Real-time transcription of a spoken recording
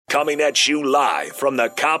Coming at you live from the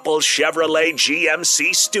Koppel Chevrolet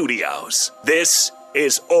GMC studios. This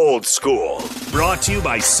is Old School, brought to you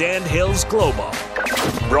by Sandhills Global.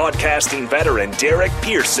 Broadcasting veteran Derek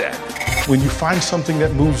Pearson. When you find something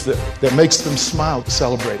that moves them, that makes them smile,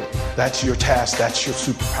 celebrate it. That's your task. That's your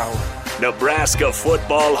superpower. Nebraska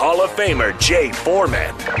Football Hall of Famer Jay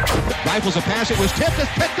Foreman. Rifles a pass. It was tipped.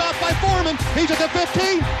 It's picked off by Foreman. He's at the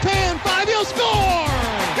 15, 10, 5. He'll score!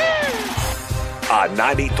 On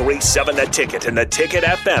 93.7 The Ticket and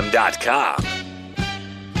theticketfm.com.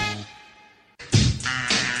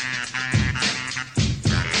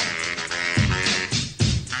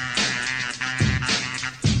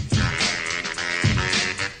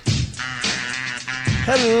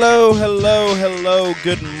 Hello.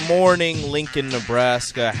 Good morning, Lincoln,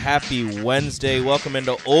 Nebraska. Happy Wednesday. Welcome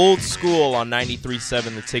into Old School on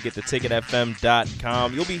 93.7 The Ticket,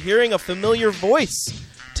 theticketfm.com. You'll be hearing a familiar voice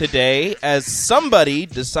today as somebody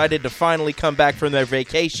decided to finally come back from their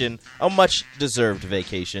vacation, a much-deserved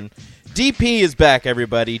vacation. DP is back,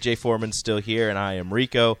 everybody. Jay Foreman's still here, and I am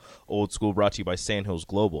Rico. Old School brought to you by Sandhills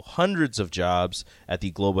Global. Hundreds of jobs at the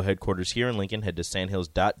global headquarters here in Lincoln. Head to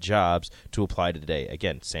sandhills.jobs to apply today.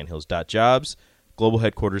 Again, sandhills.jobs, global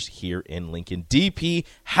headquarters here in Lincoln. DP,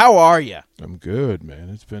 how are you? I'm good, man.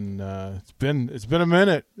 It's been a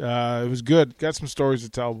minute. It was good. Got some stories to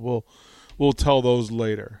tell. We'll tell those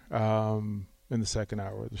later in the second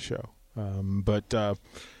hour of the show. But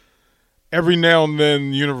every now and then,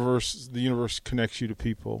 the universe connects you to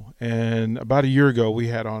people. And about a year ago, we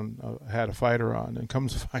had a fighter on, and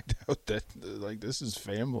comes to find out that this is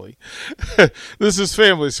family. This is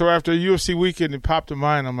family. So after a UFC weekend, it popped in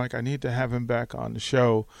mind. I'm like, I need to have him back on the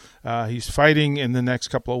show. He's fighting in the next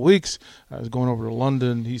couple of weeks. He's going over to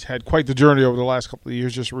London. He's had quite the journey over the last couple of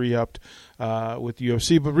years. Just re-upped with the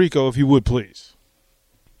UFC. But Rico, if you would please.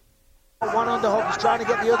 One underhook, he's trying to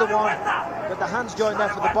get the other one, but the hands joined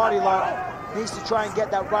there for the body lock. Needs to try and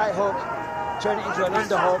get that right hook, turn it into an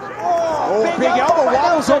underhook. Oh, big elbow,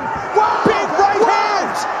 wobbles him. Wow. Big right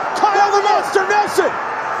hand! Kyle the Monster Nelson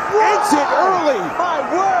ends it early. My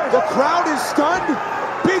word! The crowd is stunned.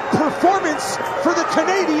 Big performance for the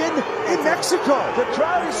Canadian in Mexico. The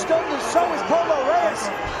crowd is stunned, and so is Polo Reyes.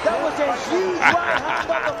 That was a huge right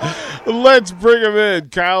hand on the money. Let's bring him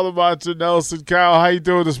in, Kyle the Monster Nelson. Kyle, how you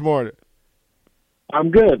doing this morning? I'm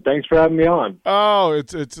good. Thanks for having me on. Oh,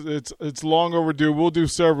 it's long overdue. We'll do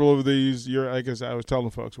several of these. I guess I was telling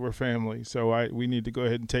folks we're family, so we need to go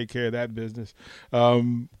ahead and take care of that business.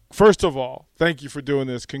 First of all, thank you for doing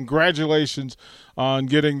this. Congratulations on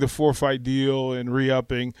getting the 4-fight deal and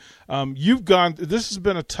re-upping. This has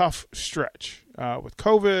been a tough stretch with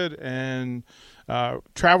COVID and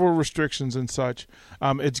travel restrictions and such.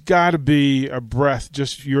 It's got to be a breath,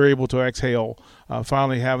 just you're able to exhale,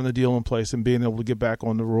 finally having the deal in place and being able to get back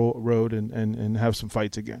on the road and have some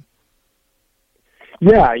fights again.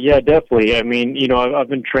 Yeah, definitely. I mean, I've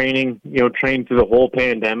been trained through the whole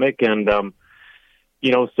pandemic and,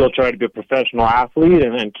 still try to be a professional athlete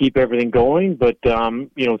and keep everything going. But,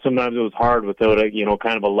 sometimes it was hard without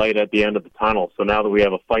kind of a light at the end of the tunnel. So now that we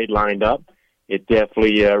have a fight lined up, it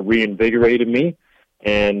definitely reinvigorated me.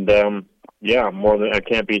 And, couldn't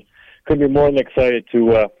be more than excited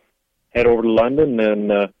to head over to London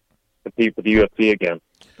and compete with the UFC again.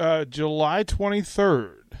 July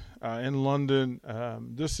 23rd in London.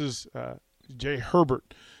 This is Jay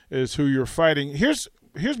Herbert is who you're fighting. Here's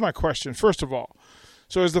my question. First of all,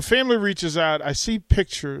 so as the family reaches out, I see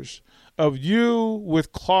pictures of you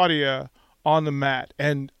with Claudia on the mat,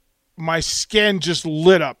 and my skin just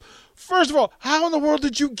lit up. First of all, how in the world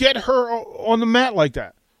did you get her on the mat like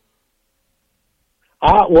that?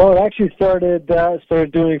 Well, I actually started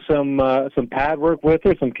doing some pad work with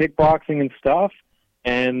her, some kickboxing and stuff,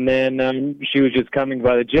 and then she was just coming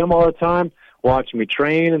by the gym all the time, watching me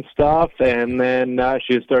train and stuff, and then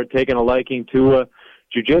she just started taking a liking to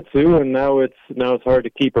jiu-jitsu, and now it's hard to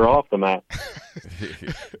keep her off the mat.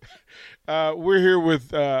 We're here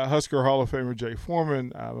with Husker Hall of Famer Jay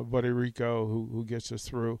Foreman, my buddy Rico, who gets us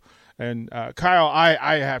through. And Kyle,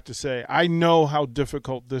 I have to say, I know how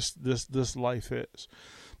difficult this life is,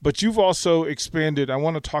 but you've also expanded. I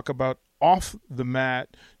want to talk about off the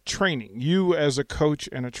mat training. You as a coach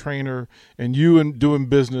and a trainer, and you in doing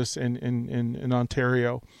business in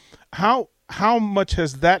Ontario. How much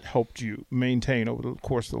has that helped you maintain over the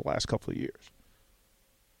course of the last couple of years?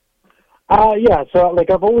 So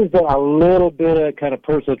I've always done a little bit of kind of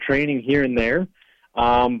personal training here and there.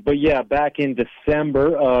 But back in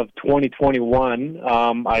December of 2021,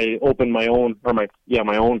 I opened my own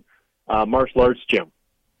martial arts gym.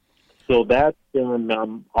 So that's been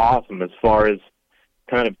awesome as far as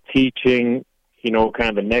kind of teaching, kind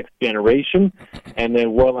of the next generation. And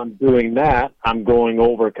then while I'm doing that, I'm going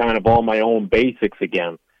over kind of all my own basics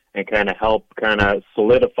again and kind of help kind of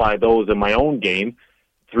solidify those in my own game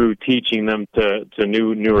through teaching them to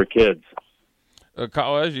newer kids.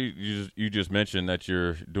 Kyle, as you just mentioned that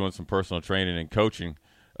you're doing some personal training and coaching,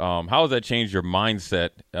 how has that changed your mindset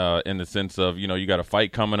in the sense of, you got a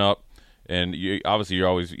fight coming up, and obviously you're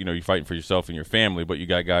always, you're fighting for yourself and your family, but you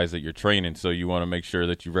got guys that you're training, so you want to make sure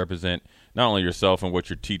that you represent not only yourself and what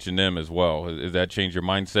you're teaching them as well. Has that changed your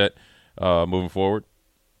mindset moving forward?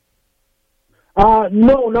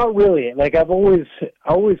 No, not really. Like I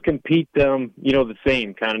always compete the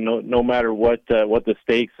same kind of no matter what the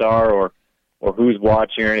stakes are or who's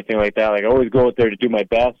watching or anything like that. Like I always go out there to do my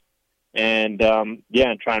best and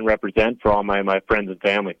and try and represent for all my friends and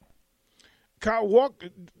family. Kyle,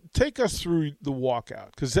 take us through the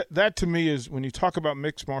walkout, because that to me is, when you talk about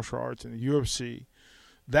mixed martial arts and the UFC,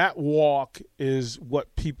 that walk is what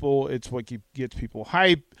gets people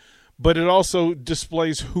hype, but it also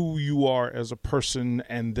displays who you are as a person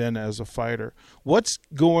and then as a fighter. What's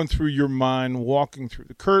going through your mind walking through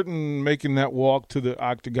the curtain, making that walk to the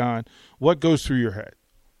octagon? What goes through your head?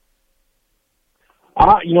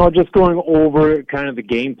 Just going over kind of the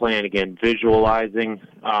game plan again, visualizing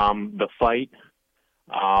the fight.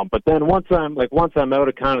 But then once I'm out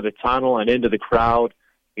of kind of the tunnel and into the crowd,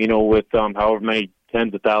 with however many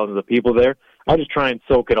tens of thousands of people there, I just try and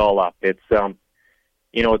soak it all up. It's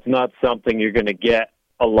it's not something you're going to get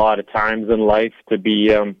a lot of times in life to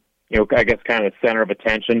be, I guess kind of center of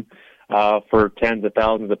attention for tens of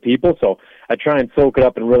thousands of people. So I try and soak it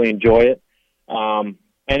up and really enjoy it.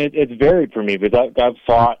 And it's varied for me because I've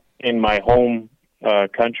fought in my home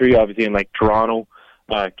country, obviously in like Toronto,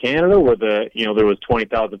 Canada, where there was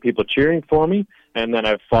 20,000 people cheering for me, and then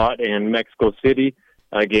I've fought in Mexico City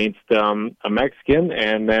against a Mexican,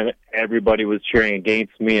 and then everybody was cheering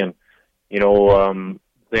against me and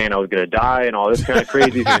saying I was going to die and all this kind of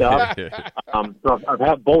crazy stuff. So I've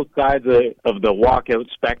had both sides of the walkout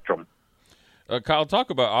spectrum. Kyle, talk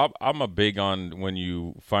about. I'm a big on when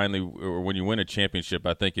you win a championship.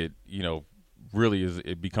 I think it really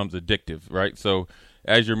it becomes addictive, right? So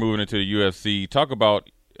as you're moving into the UFC, talk about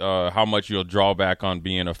how much you'll draw back on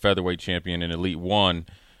being a featherweight champion in Elite One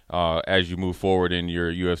as you move forward in your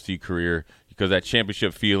UFC career, because that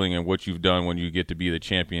championship feeling and what you've done when you get to be the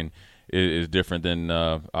champion is different than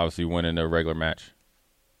obviously winning a regular match.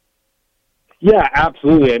 Yeah,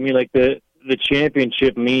 absolutely. I mean, like the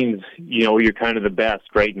championship means, you're kind of the best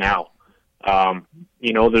right now.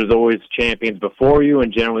 There's always champions before you,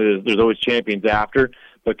 and generally there's always champions after,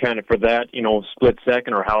 but kind of for that, split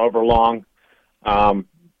second or however long,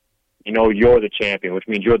 you're the champion, which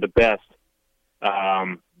means you're the best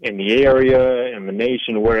in the area, in the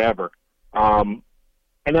nation, wherever.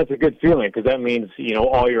 And that's a good feeling because that means,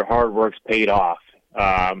 all your hard work's paid off.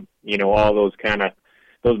 All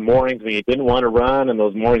those mornings when you didn't want to run and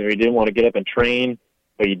those mornings when you didn't want to get up and train,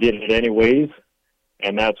 but you did it anyways.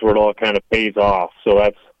 And that's where it all kind of pays off. So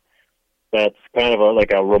that's kind of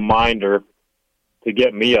like a reminder to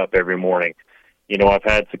get me up every morning. I've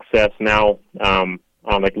had success now on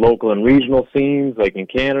like local and regional scenes, like in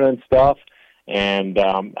Canada and stuff. And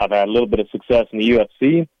I've had a little bit of success in the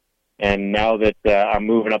UFC. And now that I'm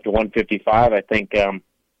moving up to 155, I think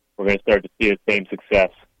we're going to start to see the same success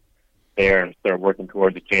there and start working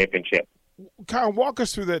towards the championship. Kyle, walk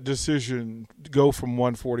us through that decision to go from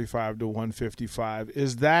 145 to 155.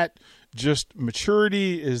 Is that just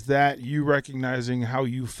maturity? Is that you recognizing how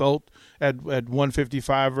you felt at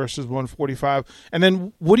 155 versus 145? And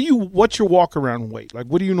then what's your walk around weight? Like,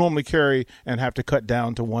 what do you normally carry and have to cut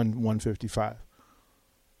down to 155?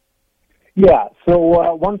 Yeah, so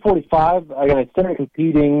 145, I started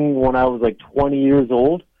competing when I was like 20 years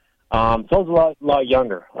old. So I was a lot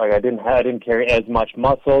younger. Like I didn't carry as much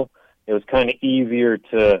muscle. It was kind of easier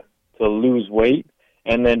to lose weight.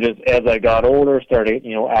 And then just as I got older, started,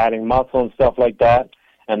 adding muscle and stuff like that.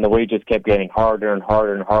 And the weight just kept getting harder and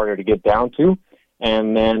harder and harder to get down to.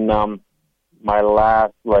 And then my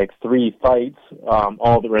last like 3 fights,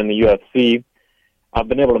 all that were in the UFC, I've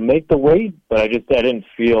been able to make the weight, but I didn't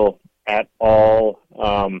feel at all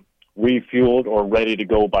refueled or ready to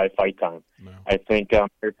go by fight time. No. I think I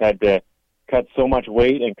had to cut so much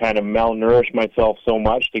weight and kind of malnourish myself so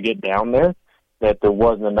much to get down there that there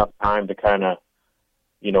wasn't enough time to kind of,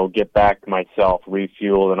 get back to myself,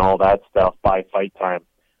 refuel and all that stuff by fight time.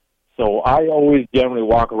 So I always generally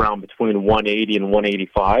walk around between 180 and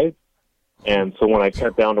 185. And so when I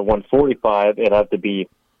cut down to 145, it had to be,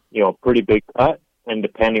 a pretty big cut. And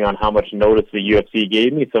depending on how much notice the UFC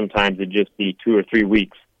gave me, sometimes it'd just be 2 or 3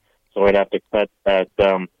 weeks. So I'd have to cut that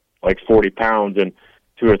like 40 pounds in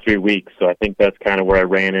 2 or 3 weeks. So I think that's kind of where I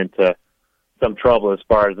ran into some trouble as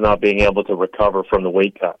far as not being able to recover from the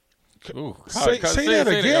weight cut. Ooh, say that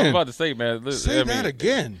again. I was about to say, man. Say that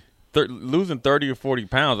again. Losing 30 or 40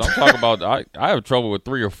 pounds. I'm talking about I have trouble with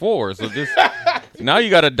 3 or 4. So just now you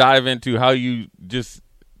got to dive into how you just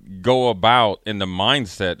go about in the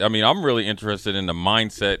mindset. I mean, I'm really interested in the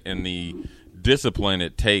mindset and the discipline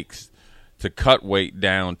it takes to cut weight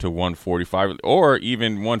down to 145 or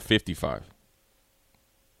even 155.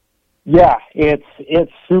 Yeah,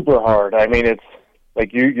 it's super hard. I mean, it's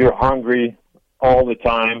like you're hungry all the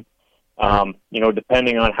time.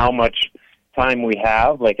 Depending on how much time we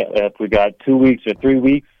have, like if we got 2 weeks or 3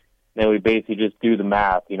 weeks, then we basically just do the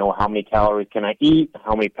math. How many calories can I eat?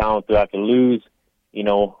 How many pounds do I have to lose,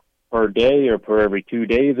 per day or per every 2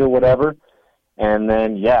 days or whatever. And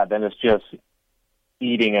then, then it's just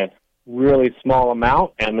eating a really small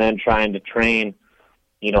amount and then trying to train,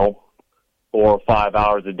 4 or 5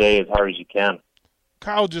 hours a day as hard as you can.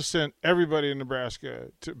 Kyle just sent everybody in Nebraska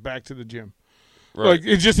back to the gym. Right. Like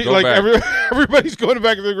it's just Go like back. everybody's going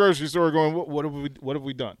back to the grocery store, going, "What have we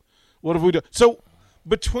done? What have we done?" So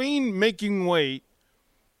between making weight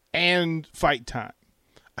and fight time,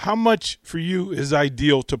 how much for you is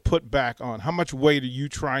ideal to put back on? How much weight are you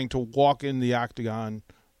trying to walk in the octagon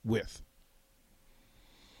with?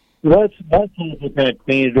 That's also kind of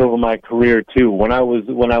changed over my career too. When I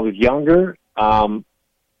was younger,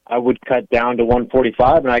 I would cut down to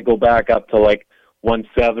 145 and I'd go back up to like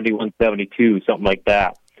 170, 172, something like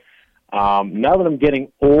that. Now that I'm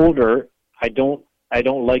getting older, I don't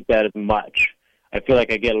like that as much. I feel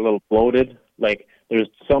like I get a little bloated. Like there's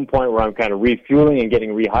some point where I'm kind of refueling and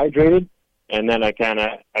getting rehydrated, and then I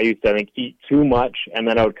used to eat too much, and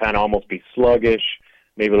then I would kind of almost be sluggish,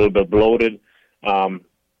 maybe a little bit bloated, and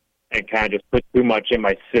kind of just put too much in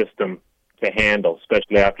my system to handle,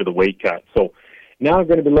 especially after the weight cut. So now I'm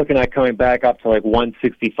going to be looking at coming back up to like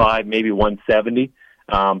 165, maybe 170.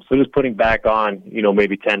 So just putting back on,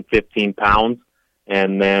 maybe 10, 15 pounds.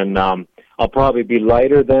 And then I'll probably be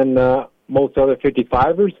lighter than most other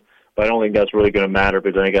 55ers, but I don't think that's really going to matter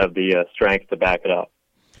because I think I have the strength to back it up.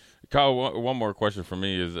 Kyle, one more question for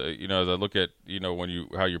me is, as I look at,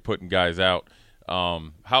 how you're putting guys out,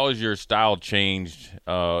 how has your style changed,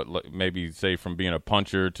 maybe say from being a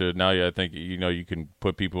puncher to now I think, you can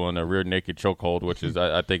put people in a rear naked chokehold, which is,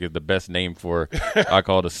 I think is the best name for, I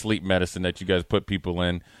call it a sleep medicine that you guys put people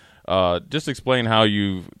in. Just explain how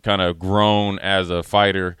you've kind of grown as a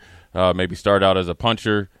fighter, maybe start out as a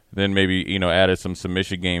puncher, then maybe, added some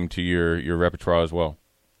submission game to your repertoire as well.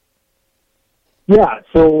 Yeah.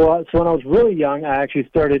 So when I was really young, I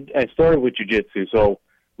started with jiu-jitsu. So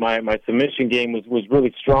my submission game was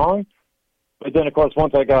really strong. But then, of course,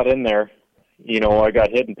 once I got in there, I got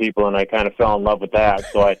hitting people, and I kind of fell in love with that.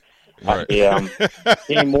 So I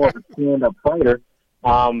became more of a stand-up fighter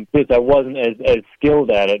because I wasn't as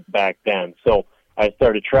skilled at it back then. So I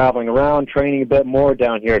started traveling around, training a bit more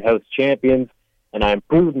down here at House Champions, and I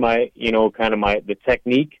improved the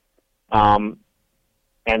technique, and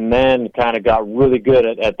then kind of got really good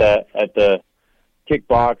at the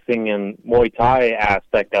kickboxing and Muay Thai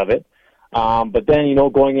aspect of it. But then,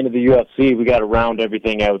 going into the UFC, we got to round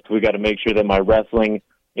everything out. So we got to make sure that my wrestling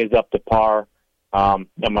is up to par, and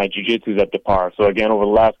my jiu-jitsu is up to par. So again, over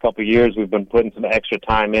the last couple of years, we've been putting some extra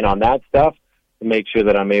time in on that stuff to make sure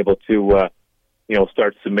that I'm able to,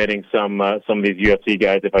 start submitting some of these UFC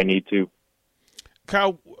guys if I need to.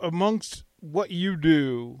 Kyle, amongst what you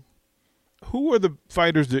do, who are the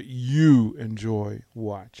fighters that you enjoy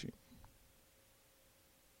watching?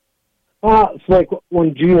 It's like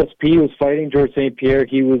when GSP was fighting George St. Pierre,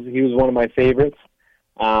 he was one of my favorites.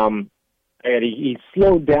 And he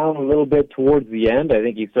slowed down a little bit towards the end. I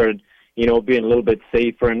think he started, being a little bit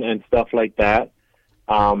safer and stuff like that.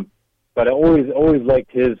 But I always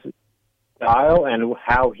liked his style and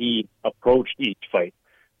how he approached each fight.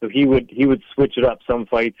 So he would switch it up. Some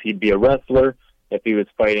fights he'd be a wrestler if he was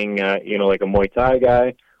fighting, like a Muay Thai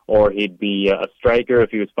guy, or he'd be a striker if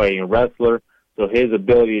he was fighting a wrestler. So his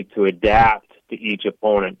ability to adapt to each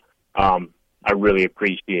opponent, I really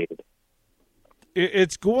appreciated.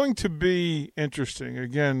 It's going to be interesting,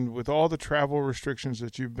 again, with all the travel restrictions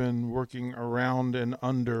that you've been working around and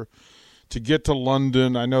under to get to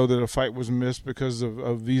London. I know that a fight was missed because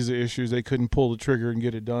of visa issues. They couldn't pull the trigger and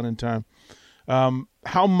get it done in time.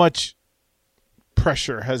 How much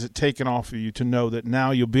pressure has it taken off of you to know that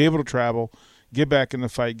now you'll be able to travel, get back in the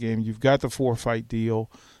fight game, you've got the 4-fight deal?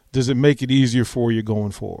 Does it make it easier for you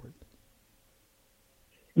going forward?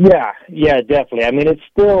 Yeah, definitely. I mean, it's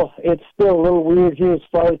still a little weird here as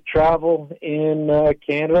far as travel in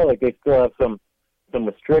Canada. Like they still have some some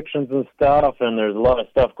restrictions and stuff, and there's a lot of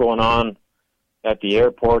stuff going on at the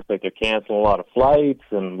airports, like they're canceling a lot of flights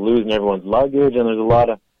and losing everyone's luggage, and there's a lot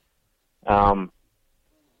of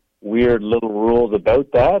weird little rules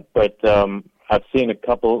about that. But I've seen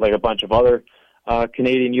a bunch of other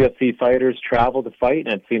Canadian UFC fighters travel to fight,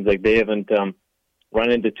 and it seems like they haven't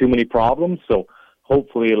run into too many problems. So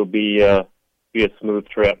hopefully it'll be a smooth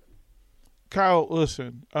trip. Kyle,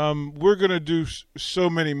 listen, we're going to do so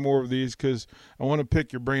many more of these because I want to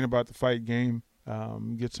pick your brain about the fight game,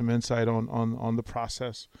 get some insight on the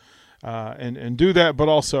process, and do that. But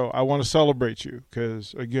also I want to celebrate you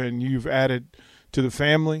because, again, you've added to the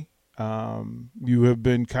family. You have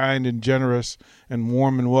been kind and generous and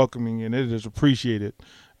warm and welcoming, and it is appreciated,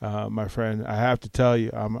 my friend. I have to tell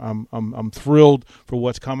you, I'm thrilled for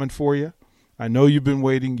what's coming for you. I know you've been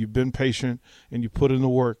waiting, you've been patient, and you put in the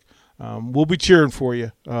work. We'll be cheering for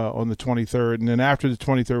you on the 23rd, and then after the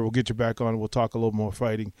 23rd, we'll get you back on and we'll talk a little more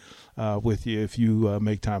fighting with you if you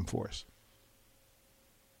make time for us.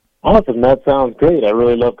 Awesome. That sounds great. I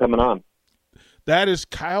really love coming on. That is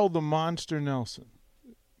Kyle the Monster Nelson,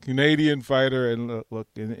 Canadian fighter. And look,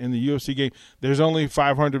 in the UFC game, there's only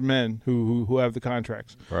 500 men who have the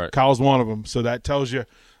contracts. Right. Kyle's one of them, so that tells you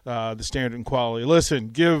the standard and quality. Listen,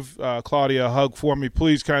 give Claudia a hug for me,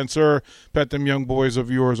 please, kind sir. Pet them young boys of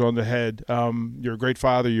yours on the head. You're a great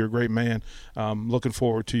father. You're a great man. Looking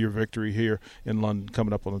forward to your victory here in London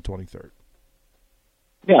coming up on the 23rd.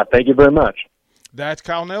 Yeah, thank you very much. That's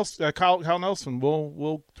Kyle Nelson. Kyle Nelson.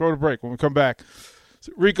 We'll throw the break when we come back.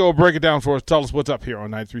 Rico, break it down for us. Tell us what's up here on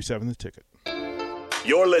 93.7 The Ticket.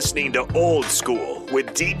 You're listening to Old School with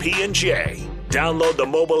DP and J. Download the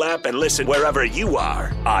mobile app and listen wherever you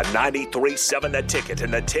are on 93.7 The Ticket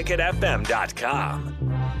and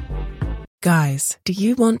theticketfm.com. Guys, do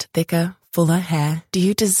you want thicker, fuller hair? Do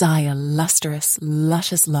you desire lustrous,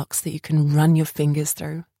 luscious locks that you can run your fingers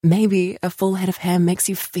through? Maybe a full head of hair makes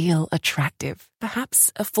you feel attractive.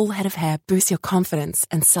 Perhaps a full head of hair boosts your confidence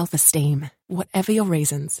and self-esteem. Whatever your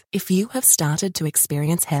reasons, if you have started to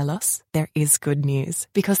experience hair loss, there is good news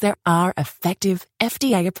because there are effective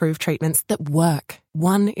FDA-approved treatments that work.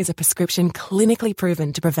 One is a prescription clinically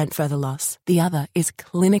proven to prevent further loss. The other is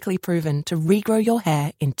clinically proven to regrow your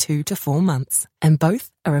hair in 2 to 4 months. And both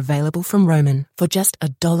are available from Roman for just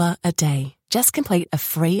 $1 a day. Just complete a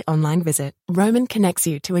free online visit. Roman connects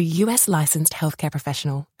you to a US licensed healthcare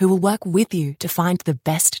professional who will work with you to find the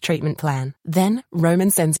best treatment plan. Then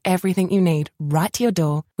Roman sends everything you need right to your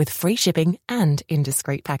door with free shipping and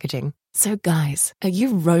indiscreet packaging. So guys, are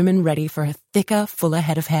you Roman ready for a thicker, fuller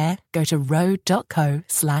head of hair? Go to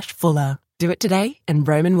ro.co/fuller. Do it today and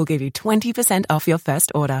Roman will give you 20% off your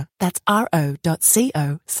first order. That's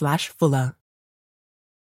ro.co/fuller.